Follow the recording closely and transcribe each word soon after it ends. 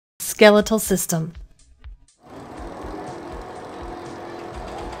skeletal system.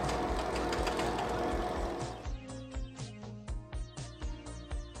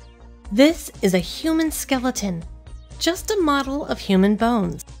 This is a human skeleton, just a model of human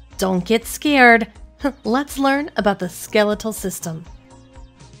bones. Don't get scared. Let's learn about the skeletal system.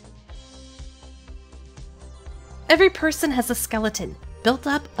 Every person has a skeleton built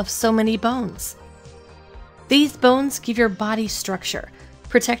up of so many bones. These bones give your body structure,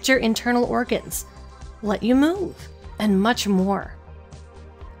 protect your internal organs, let you move, and much more.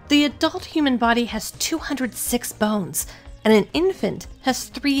 The adult human body has 206 bones, and an infant has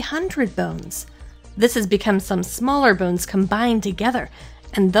 300 bones. This has become some smaller bones combined together,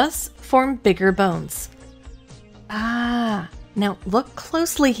 and thus form bigger bones. Now look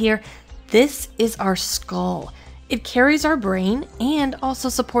closely here. This is our skull. It carries our brain and also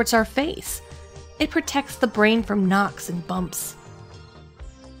supports our face. It protects the brain from knocks and bumps.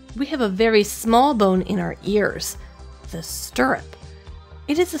 We have a very small bone in our ears, the stirrup.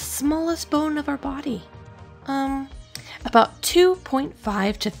 It is the smallest bone of our body. About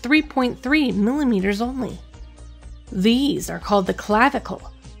 2.5 to 3.3 millimeters only. These are called the clavicle,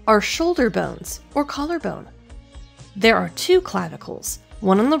 our shoulder bones or collarbone. There are two clavicles,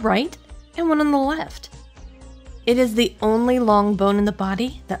 one on the right and one on the left. It is the only long bone in the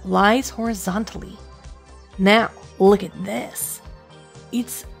body that lies horizontally. Now, look at this.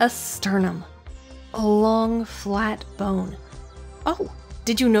 It's a sternum, a long, flat bone. Oh,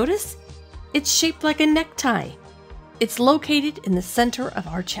 did you notice? It's shaped like a necktie. It's located in the center of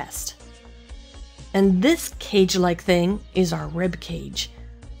our chest. And this cage-like thing is our rib cage.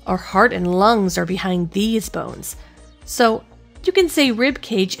 Our heart and lungs are behind these bones. So, you can say rib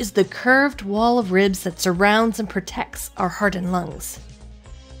cage is the curved wall of ribs that surrounds and protects our heart and lungs.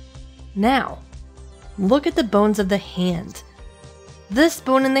 Now, look at the bones of the hand. This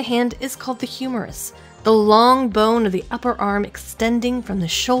bone in the hand is called the humerus, the long bone of the upper arm extending from the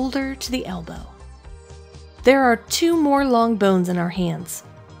shoulder to the elbow. There are two more long bones in our hands,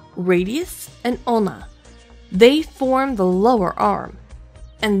 radius and ulna. They form the lower arm.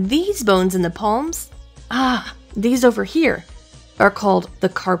 And these bones in the palms, these over here, are called the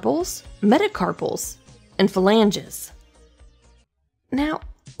carpals, metacarpals, and phalanges. Now,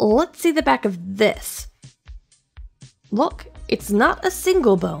 let's see the back of this. Look, it's not a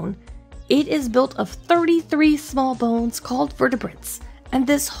single bone. It is built of 33 small bones called vertebrates, and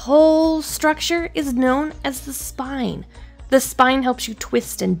this whole structure is known as the spine. The spine helps you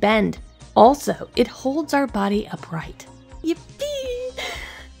twist and bend. Also, it holds our body upright. Yippee!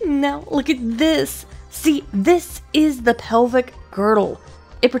 Now, look at this. See, this is the pelvic girdle.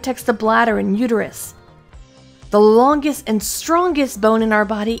 It protects the bladder and uterus. The longest and strongest bone in our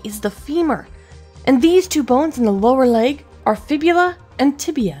body is the femur, and these two bones in the lower leg are fibula and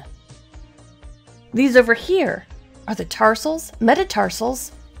tibia. These over here are the tarsals,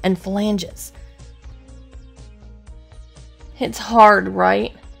 metatarsals, and phalanges. It's hard,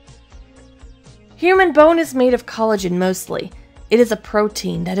 right? Human bone is made of collagen mostly. It is a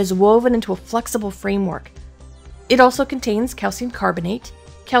protein that is woven into a flexible framework. It also contains calcium carbonate,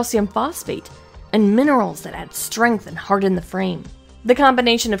 calcium phosphate, and minerals that add strength and harden the frame. The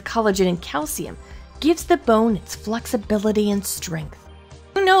combination of collagen and calcium gives the bone its flexibility and strength.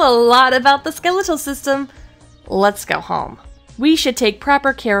 You know a lot about the skeletal system. Let's go home. We should take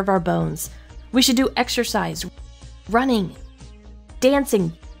proper care of our bones. We should do exercise, running,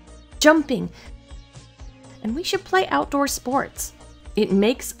 dancing, jumping, and we should play outdoor sports. It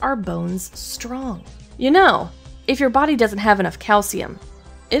makes our bones strong. You know, if your body doesn't have enough calcium,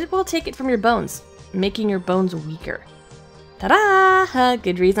 it will take it from your bones, making your bones weaker. Ta-da!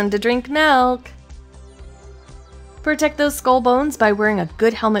 Good reason to drink milk. Protect those skull bones by wearing a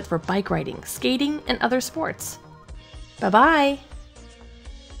good helmet for bike riding, skating, and other sports. Bye-bye!